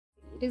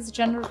It is a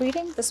general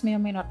reading. This may or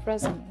may not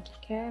resonate.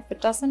 Okay, if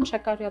it doesn't,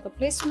 check out your other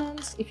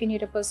placements. If you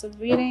need a personal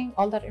reading,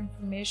 all that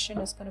information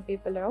is going to be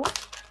below.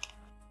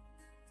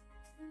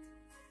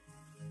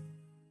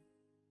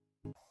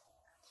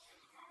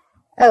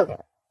 Okay,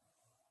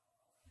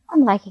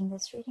 I'm liking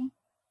this reading.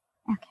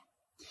 Okay.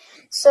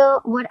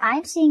 So what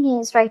I'm seeing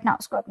is right now,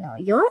 Scorpio,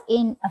 you're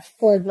in a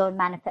full-blown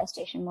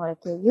manifestation mode,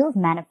 okay? You've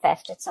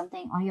manifested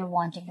something or you're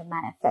wanting to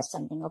manifest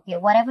something, okay?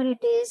 Whatever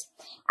it is,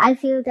 I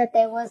feel that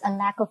there was a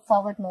lack of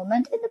forward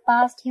movement in the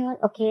past here,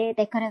 okay?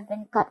 There could have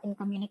been cut in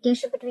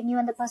communication between you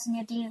and the person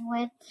you're dealing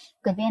with.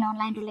 Could be an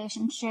online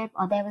relationship,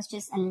 or there was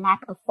just a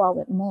lack of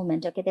forward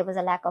movement, okay? There was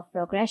a lack of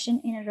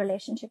progression in a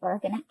relationship or a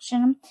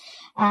connection,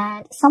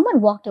 and someone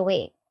walked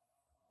away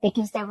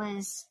because there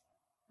was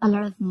a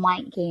lot of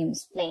mind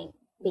games being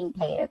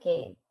played,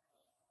 okay?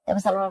 There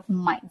was a lot of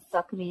mind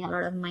fuckery, a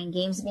lot of mind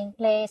games being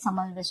played.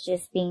 Someone was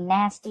just being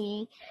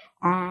nasty,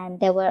 and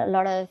there was a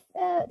lot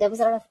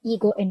of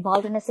ego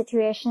involved in the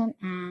situation,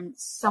 and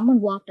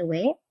someone walked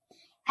away,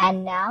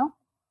 and now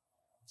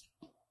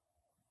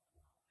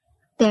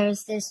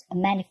there's this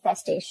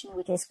manifestation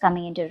which is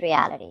coming into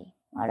reality.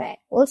 All right,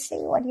 we'll see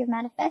what you've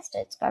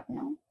manifested,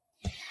 Scorpio.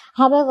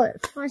 However,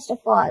 first of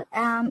all,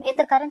 in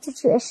the current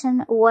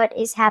situation, what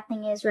is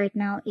happening is right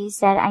now is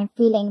that I'm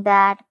feeling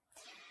that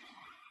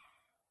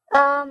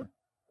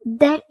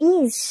there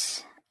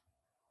is,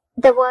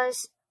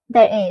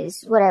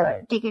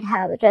 whatever, take it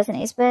how it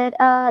resonates, but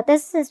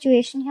there's a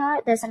situation here,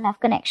 there's a love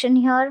connection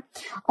here,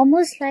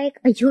 almost like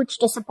a huge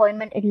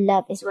disappointment in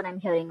love is what I'm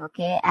hearing,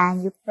 okay?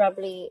 And you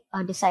probably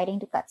are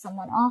deciding to cut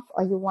someone off,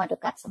 or you want to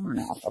cut someone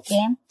off,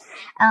 okay?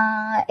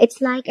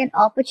 It's like an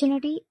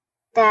opportunity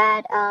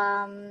that,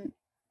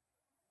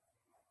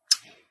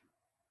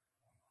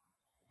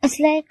 it's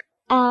like,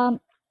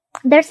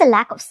 there's a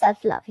lack of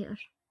self-love here,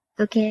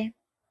 okay?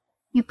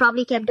 You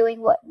probably kept doing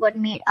what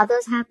made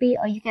others happy,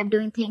 or you kept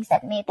doing things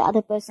that made the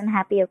other person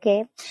happy,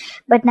 okay?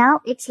 But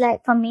now it's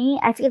like, for me,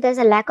 I feel there's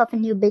a lack of a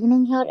new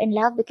beginning here in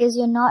love, because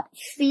you're not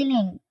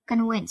feeling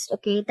convinced,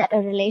 okay, that a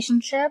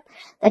relationship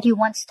that you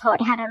once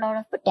thought had a lot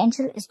of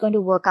potential is going to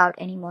work out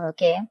anymore,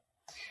 okay?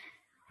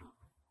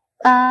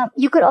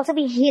 You could also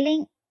be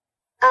healing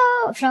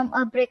from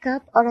a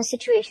breakup or a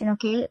situation,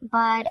 okay?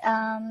 But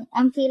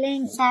I'm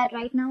feeling that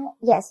right now,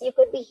 yes, you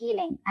could be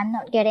healing. I'm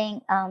not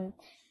getting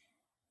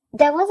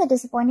there was a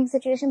disappointing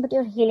situation, but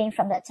you're healing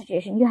from that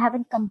situation. You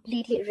haven't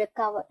completely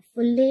recovered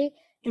fully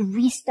to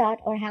restart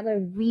or have a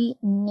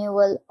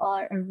renewal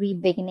or a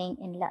re-beginning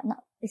in love. No,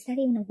 is that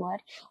even a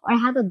word? Or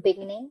have a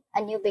beginning, a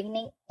new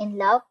beginning in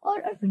love, or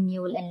a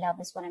renewal in love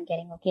is what I'm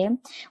getting, okay?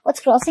 What's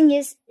crossing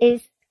is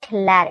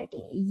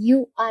clarity.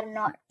 You are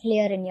not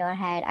clear in your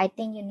head. I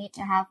think you need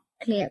to have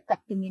clear-cut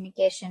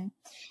communication,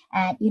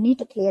 and you need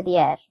to clear the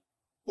air,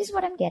 is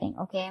what I'm getting,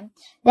 okay?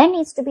 There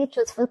needs to be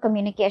truthful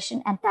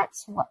communication, and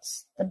that's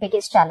what's the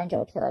biggest challenge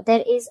out here.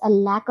 There is a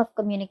lack of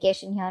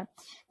communication here.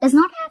 Does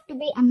not have to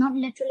be, I'm not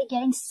literally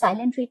getting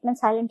silent treatment.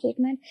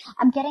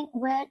 I'm getting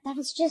where there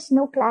is just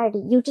no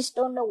clarity. You just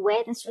don't know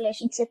where this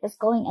relationship is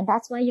going, and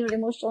that's why you're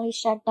emotionally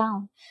shut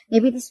down.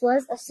 Maybe this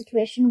was a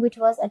situation which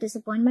was a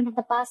disappointment in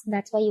the past, and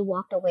that's why you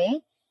walked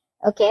away,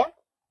 okay?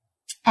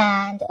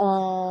 And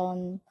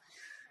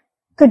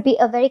could be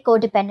a very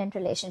codependent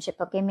relationship,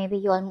 okay? Maybe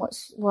you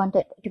almost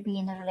wanted to be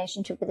in a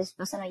relationship with this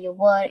person, or you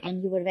were,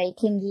 and you were very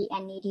clingy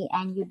and needy,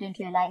 and you didn't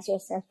realize your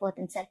self-worth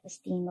and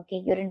self-esteem, okay?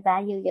 You didn't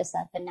value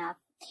yourself enough,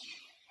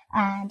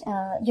 and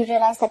you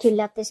realized that you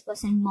love this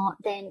person more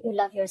than you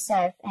love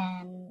yourself,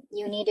 and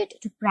you needed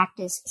to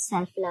practice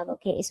self-love,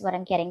 okay, is what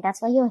I'm getting.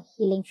 That's why you're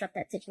healing from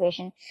that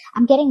situation.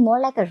 I'm getting more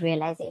like a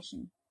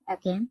realization,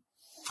 okay?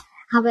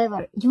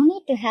 However, you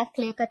need to have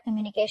clear-cut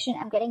communication.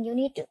 I'm getting you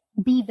need to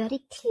be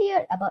very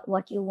clear about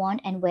what you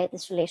want and where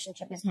this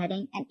relationship is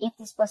heading. And if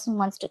this person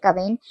wants to come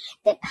in,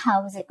 then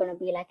how is it going to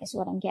be like is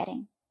what I'm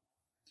getting.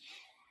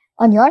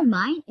 On your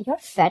mind, you're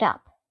fed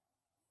up.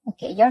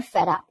 Okay, you're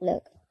fed up.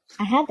 Look,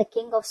 I have the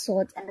King of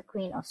Swords and the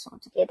Queen of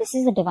Swords. Okay, this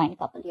is a divine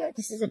couple here.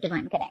 This is a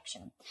divine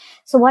connection.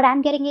 So what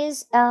I'm getting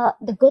is,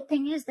 the good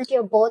thing is that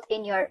you're both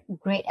in your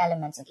great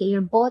elements. Okay,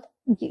 you both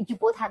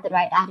have the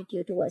right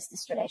attitude towards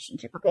this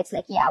relationship. Okay, it's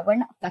like, yeah, we're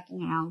not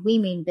fucking around. We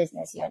mean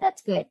business here.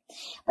 That's good.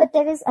 But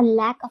there is a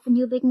lack of a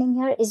new beginning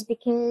here, is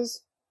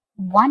because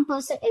one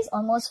person is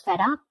almost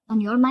fed up.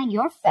 On your mind,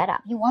 you're fed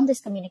up. You want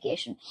this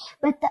communication,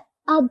 but the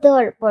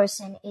other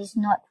person is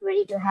not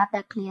ready to have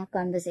that clear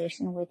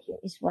conversation with you,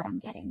 is what I'm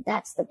getting.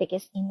 That's the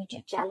biggest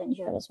immediate challenge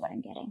here, is what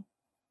I'm getting.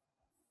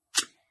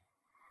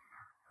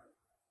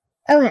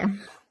 Okay.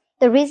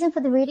 The reason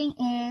for the reading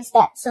is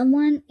that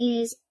someone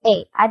is,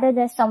 either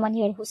there's someone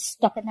here who's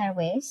stuck in their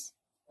ways,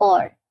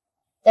 or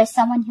there's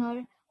someone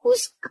here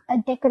who's,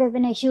 there could have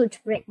been a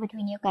huge break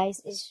between you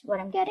guys, is what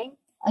I'm getting.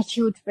 A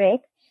huge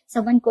break.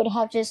 Someone could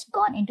have just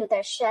gone into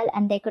their shell,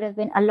 and there could have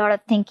been a lot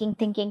of thinking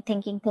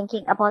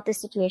about the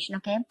situation,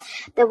 okay?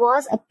 There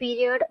was a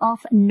period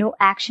of no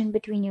action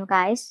between you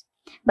guys,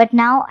 but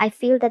now I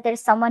feel that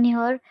there's someone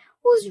here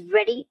who's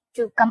ready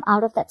to come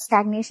out of that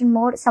stagnation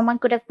mode. Someone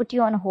could have put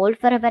you on hold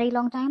for a very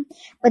long time,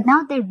 but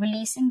now they're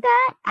releasing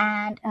that,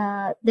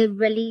 and they're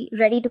really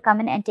ready to come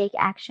in and take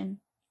action.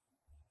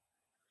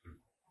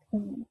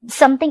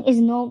 Something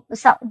is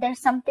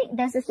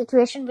there's a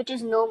situation which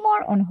is no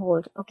more on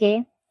hold,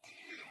 okay?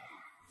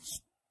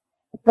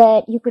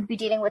 But you could be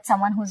dealing with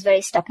someone who's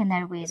very stuck in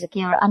their ways,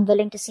 okay, or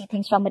unwilling to see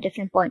things from a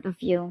different point of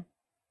view.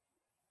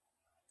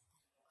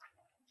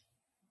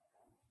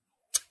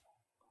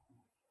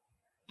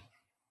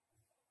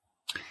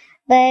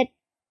 But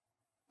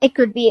it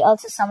could be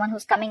also someone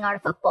who's coming out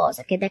of a pause,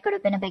 okay? There could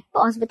have been a big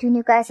pause between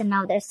you guys, and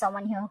now there's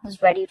someone here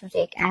who's ready to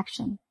take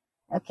action,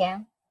 okay?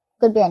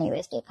 Could be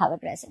anyways, take how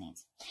it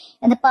resonates.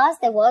 In the past,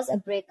 there was a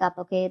breakup,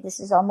 okay? This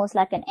is almost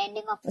like an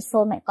ending of the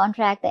soulmate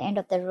contract, the end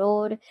of the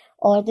road,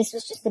 or this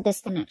was just a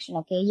disconnection,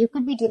 okay? You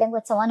could be dealing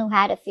with someone who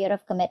had a fear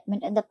of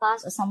commitment in the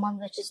past, or someone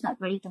which is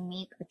not ready to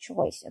make a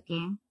choice,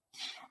 okay?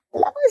 The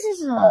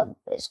Lovers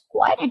is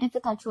quite a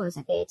difficult choice,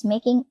 okay? It's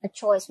making a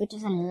choice which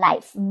is a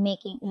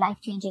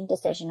life-changing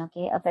decision,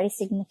 okay? A very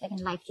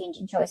significant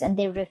life-changing choice, and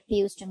they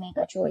refuse to make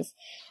a choice.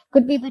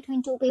 Could be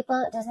between two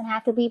people, it doesn't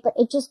have to be, but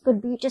it just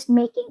could be just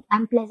making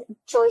unpleasant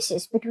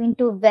choices between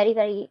two very,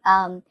 very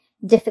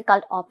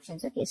difficult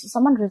options, okay? So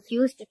someone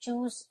refused to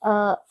choose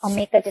or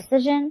make a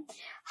decision.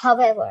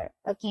 However,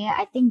 okay,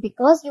 I think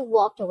because you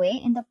walked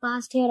away in the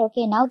past here,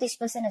 okay, now this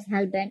person is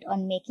hell-bent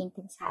on making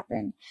things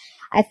happen.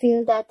 I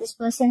feel that this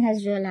person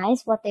has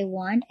realized what they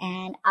want,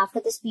 and after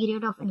this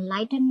period of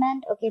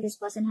enlightenment, okay, this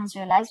person has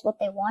realized what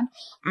they want,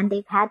 and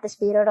they've had this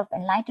period of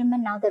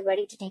enlightenment. Now they're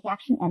ready to take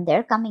action, and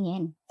they're coming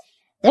in.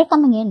 They're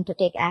coming in to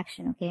take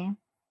action, okay?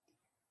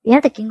 We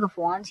have the King of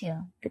Wands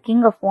here. The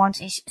King of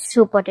Wands is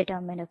super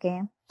determined,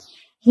 okay?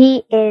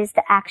 He is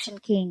the action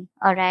king,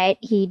 alright?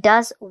 He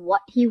does what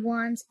he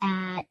wants,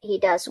 and he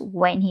does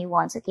when he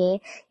wants,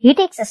 okay? He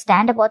takes a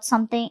stand about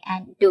something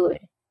and do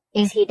it.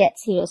 Is he dead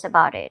serious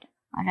about it?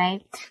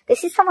 Alright?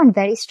 This is someone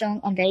very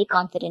strong and very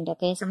confident,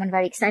 okay? Someone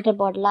very excited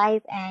about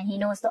life, and he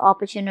knows the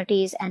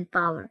opportunities and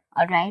power,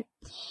 alright?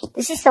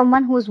 This is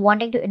someone who's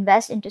wanting to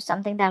invest into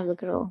something that will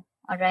grow,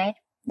 alright?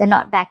 They're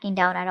not backing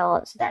down at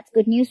all. So that's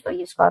good news for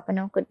you,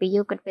 Scorpio. Could be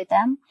you, could be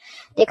them.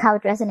 Take how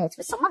it resonates.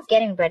 But someone's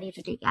getting ready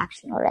to take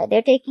action, alright?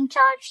 They're taking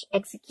charge,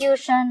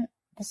 execution.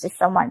 This is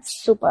someone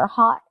super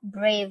hot,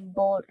 brave,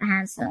 bold,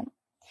 handsome,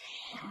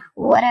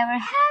 whatever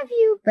have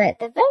you. But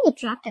they're very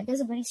attractive.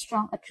 There's a very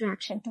strong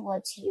attraction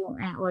towards you,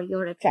 or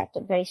you're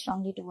attracted very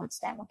strongly towards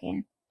them,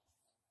 okay?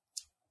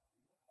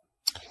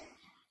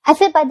 I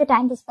feel by the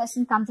time this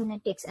person comes in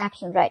and takes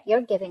action, right,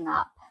 you're giving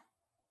up.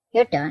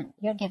 You're done.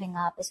 You're giving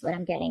up is what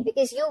I'm getting.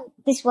 Because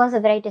this was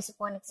a very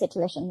disappointing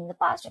situation in the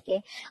past,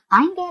 okay?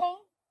 I'm getting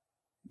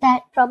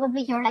that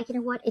probably you're like, you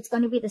know what? It's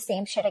going to be the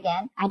same shit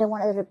again. I don't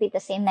want to repeat the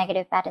same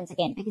negative patterns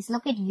again. Because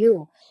look at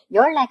you.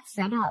 You're like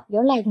fed up.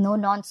 You're like no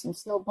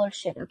nonsense, no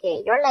bullshit,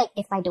 okay? You're like,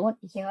 if I don't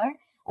hear,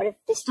 or if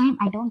this time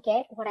I don't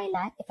get what I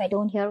like, if I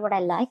don't hear what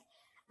I like,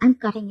 I'm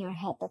cutting your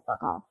head the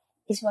fuck off.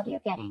 Is what you're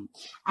getting.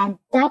 And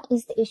that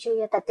is the issue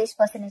here, that this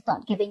person is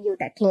not giving you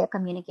that clear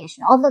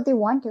communication. Although they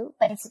want to,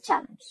 but it's a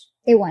challenge.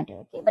 They want to,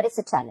 okay, but it's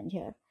a challenge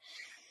here.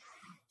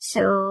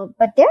 So,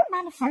 but they're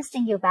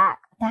manifesting you back.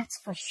 That's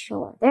for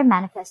sure. They're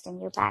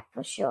manifesting you back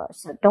for sure.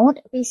 So don't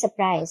be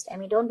surprised. I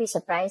mean, don't be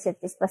surprised if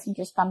this person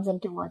just comes in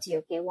towards you,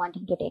 okay,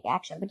 wanting to take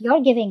action. But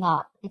you're giving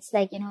up. It's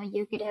like, you know,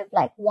 you could have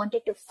like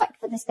wanted to fight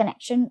for this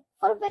connection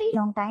for a very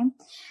long time,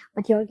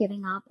 but you're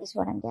giving up is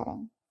what I'm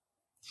getting.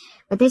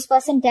 But this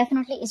person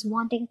definitely is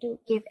wanting to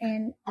give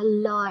in a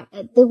lot.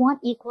 They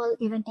want equal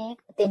give and take.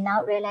 They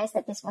now realize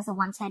that this was a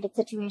one-sided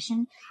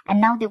situation,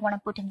 and now they want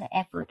to put in the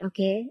effort,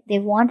 okay? They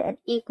want an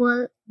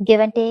equal give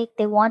and take.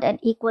 They want an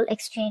equal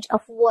exchange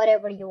of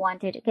whatever you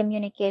wanted.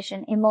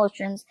 Communication,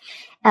 emotions,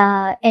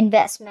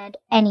 investment,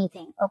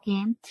 anything,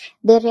 okay?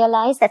 They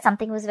realize that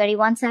something was very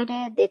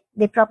one-sided.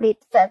 They probably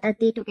felt that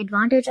they took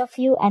advantage of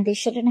you, and they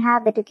shouldn't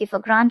have. They took you for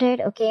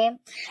granted, okay?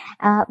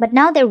 But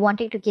now they're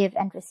wanting to give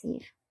and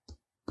receive.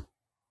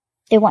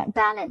 They want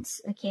balance,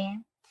 okay?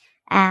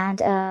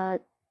 And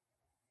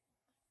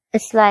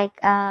it's like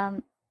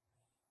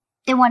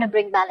they want to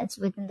bring balance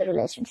within the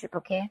relationship,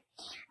 okay?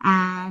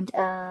 And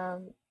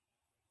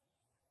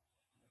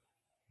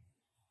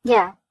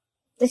yeah,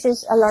 this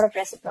is a lot of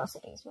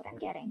reciprocity is what I'm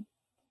getting.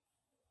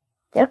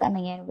 They're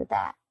coming in with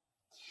that.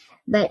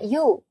 But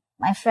you,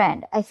 my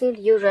friend, I feel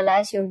you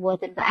realize your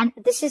worth, and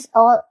this is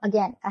all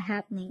again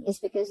happening is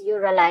because you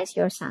realize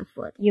your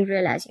self-worth. You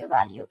realize your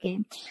value, okay?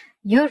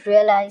 You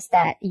realize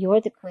that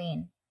you're the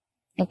queen,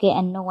 okay,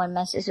 and no one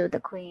messes with the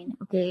queen,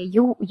 okay?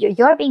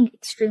 You're being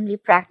extremely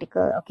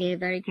practical, okay,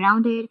 very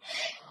grounded.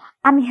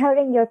 I'm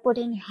hearing you're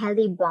putting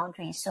healthy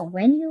boundaries. So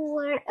when you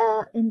were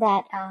in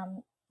that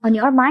on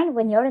your mind,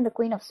 when you're in the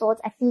Queen of Swords,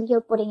 I feel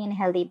you're putting in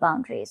healthy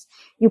boundaries.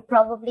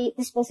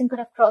 This person could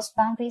have crossed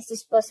boundaries.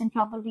 This person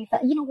probably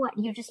felt, you know what,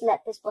 you just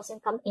let this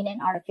person come in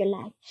and out of your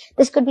life.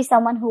 This could be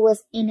someone who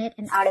was in it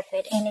and out of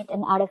it, in it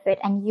and out of it,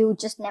 and you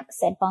just never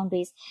set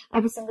boundaries.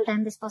 Every single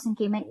time this person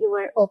came in, you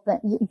were open,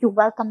 you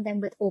welcomed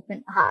them with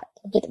open heart,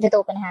 with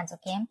open hands,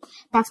 okay?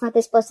 That's why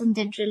this person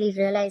didn't really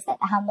realize that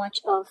how much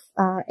of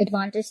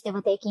advantage they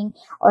were taking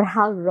or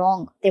how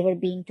wrong they were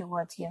being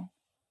towards you.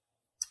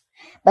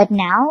 But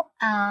now,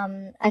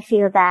 I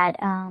feel that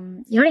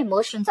your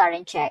emotions are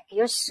in check.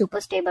 You're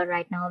super stable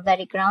right now,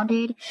 very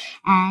grounded,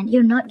 and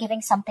you're not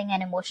giving something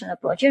an emotional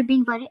approach. You're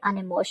being very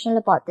unemotional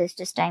about this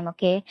time,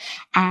 okay?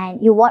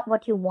 And you want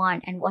what you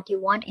want, and what you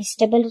want is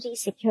stability,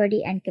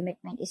 security, and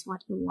commitment is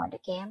what you want,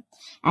 okay?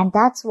 And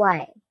that's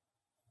why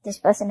this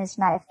person is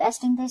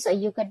manifesting this, or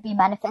you could be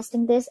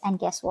manifesting this, and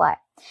guess what?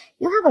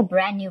 You have a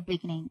brand new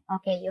beginning,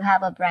 okay? You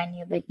have a brand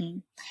new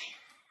beginning.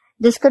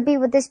 This could be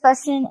with this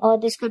person or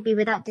this could be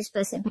without this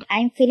person, but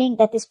I'm feeling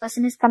that this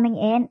person is coming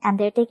in and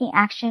they're taking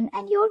action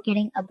and you're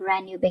getting a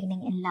brand new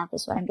beginning in love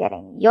is what I'm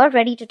getting. You're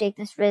ready to take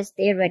this risk.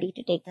 They're ready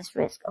to take this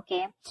risk,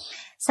 okay?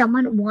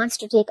 Someone wants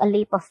to take a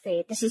leap of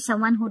faith. This is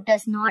someone who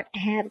does not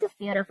have the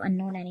fear of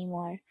unknown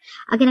anymore.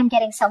 Again, I'm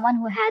getting someone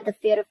who had the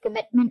fear of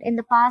commitment in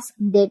the past.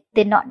 They're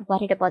not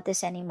worried about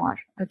this anymore,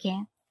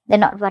 okay? They're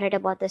not worried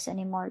about this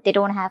anymore. They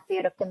don't have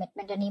fear of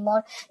commitment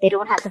anymore. They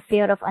don't have the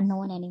fear of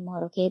unknown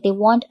anymore, okay? They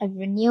want a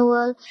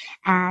renewal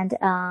and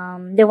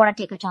they want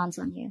to take a chance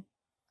on you,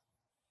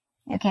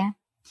 okay?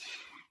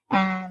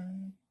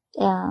 And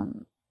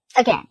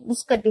again,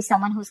 this could be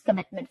someone who's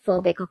commitment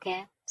phobic,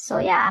 okay? So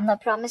yeah, I'm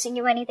not promising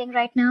you anything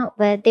right now,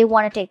 but they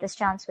want to take this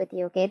chance with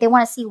you, okay? They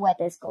want to see where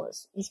this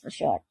goes, is for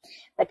sure.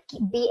 But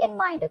be in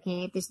mind,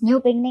 okay? This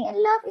new beginning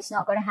in love is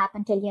not going to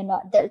happen till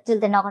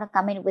they're not going to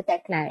come in with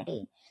that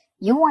clarity.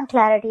 You want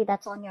clarity,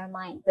 that's on your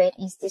mind, but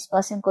is this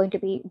person going to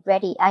be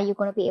ready? Are you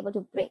going to be able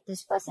to break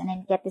this person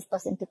and get this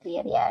person to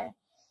clear the air?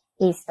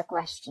 Is the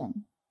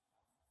question.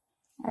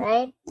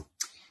 Alright?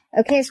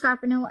 Okay,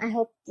 Scorpio, I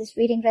hope this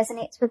reading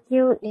resonates with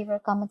you. Leave your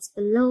comments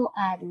below.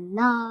 I'd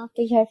love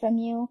to hear from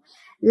you.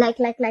 Like,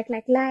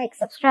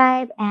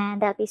 subscribe,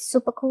 and that'll be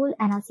super cool.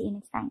 And I'll see you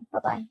next time.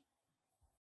 Bye-bye.